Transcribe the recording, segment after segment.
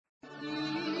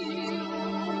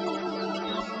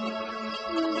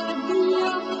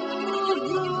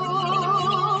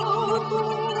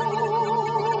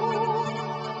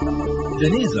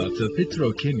Denizat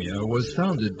Petrokimya was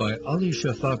founded by Ali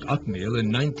Shafak Akmil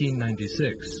in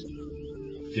 1996.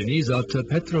 Denizat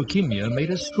Petrokimya made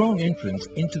a strong entrance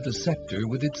into the sector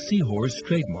with its SeaHorse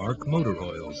trademark motor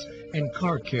oils and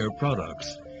car care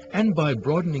products, and by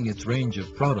broadening its range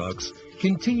of products,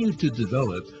 continued to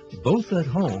develop both at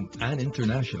home and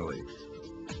internationally.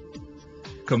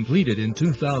 Completed in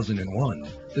 2001,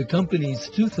 the company's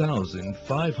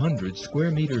 2,500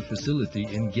 square meter facility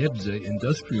in Gebze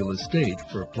Industrial Estate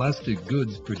for plastic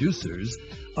goods producers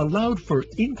allowed for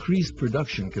increased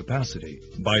production capacity.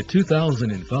 By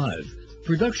 2005,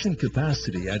 production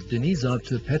capacity at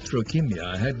Denizat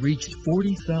Petrokimya had reached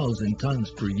 40,000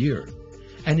 tons per year,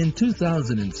 and in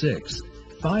 2006,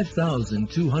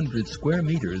 5,200 square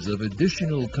meters of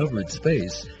additional covered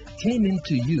space came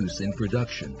into use in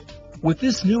production. With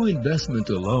this new investment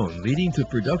alone leading to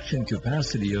production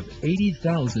capacity of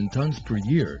 80,000 tons per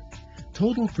year,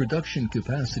 total production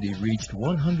capacity reached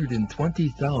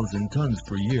 120,000 tons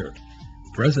per year.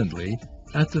 Presently,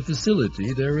 at the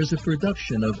facility there is a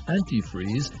production of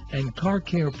antifreeze and car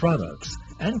care products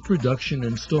and production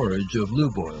and storage of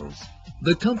lube oils.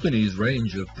 The company's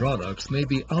range of products may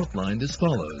be outlined as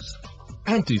follows.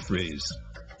 Antifreeze,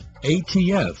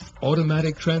 ATF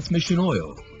automatic transmission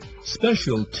oil,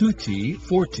 special 2T,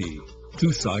 4T,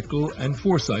 2-cycle and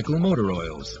 4-cycle motor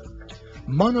oils,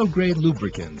 monograde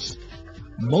lubricants,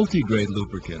 multigrade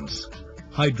lubricants,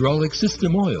 hydraulic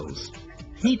system oils,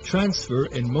 heat transfer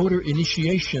and motor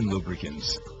initiation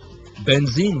lubricants,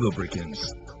 benzene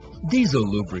lubricants, diesel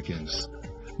lubricants,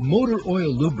 motor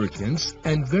oil lubricants,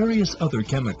 and various other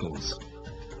chemicals.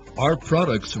 Our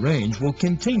products range will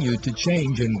continue to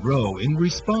change and grow in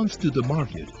response to the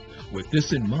market. With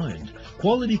this in mind,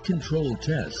 quality control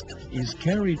test is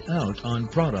carried out on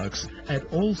products at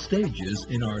all stages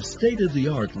in our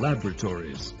state-of-the-art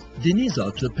laboratories.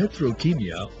 Denizat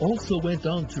Petrokimya also went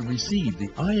on to receive the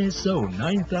ISO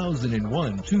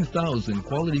 9001-2000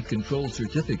 Quality Control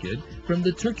Certificate from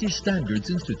the Turkish Standards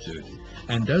Institute,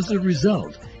 and as a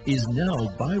result is now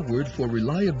byword for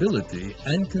reliability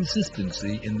and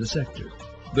consistency in the sector.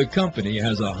 The company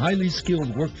has a highly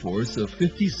skilled workforce of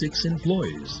 56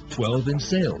 employees, 12 in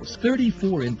sales,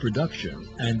 34 in production,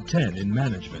 and 10 in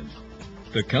management.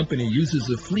 The company uses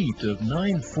a fleet of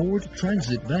 9 Ford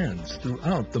Transit vans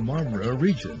throughout the Marmara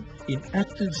region in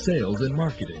active sales and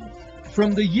marketing.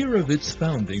 From the year of its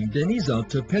founding,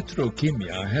 Denizat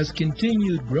Petrokimya has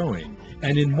continued growing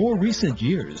and in more recent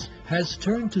years has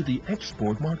turned to the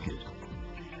export market.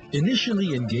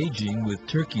 Initially engaging with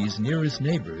Turkey's nearest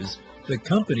neighbors, the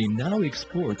company now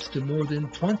exports to more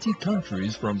than 20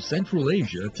 countries from Central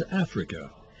Asia to Africa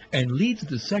and leads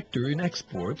the sector in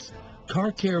exports,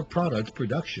 car care product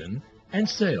production, and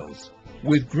sales.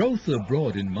 With growth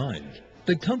abroad in mind,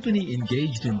 the company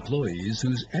engaged employees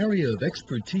whose area of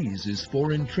expertise is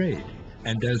foreign trade,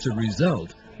 and as a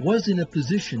result, was in a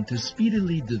position to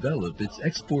speedily develop its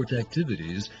export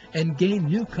activities and gain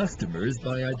new customers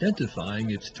by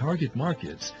identifying its target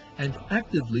markets and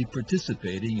actively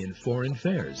participating in foreign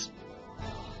fairs.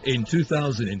 In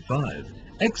 2005,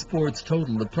 exports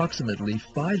totaled approximately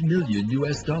 $5 million,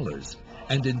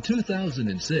 and in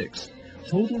 2006,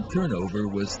 total turnover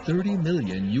was $30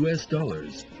 million,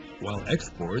 while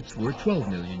exports were $12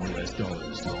 million.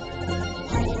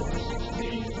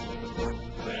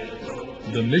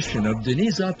 The mission of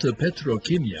Denizat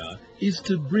Petrokimya is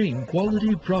to bring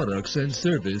quality products and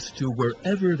service to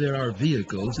wherever there are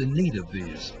vehicles in need of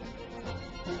these.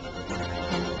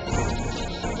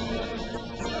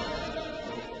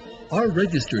 Our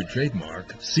registered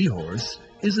trademark, SeaHorse,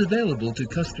 is available to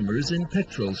customers in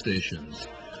petrol stations,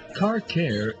 car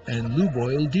care and lube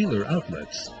oil dealer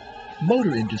outlets,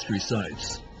 motor industry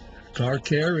sites, car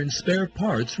care and spare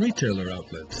parts retailer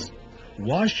outlets,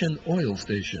 wash and oil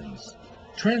stations,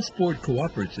 transport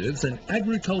cooperatives, and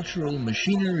agricultural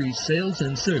machinery sales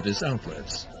and service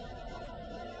outlets.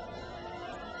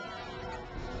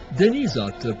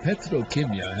 Denizat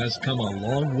Petrokimya has come a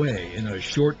long way in a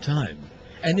short time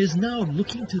and is now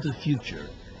looking to the future,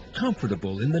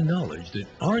 comfortable in the knowledge that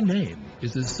our name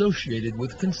is associated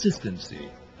with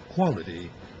consistency, quality,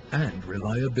 and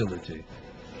reliability.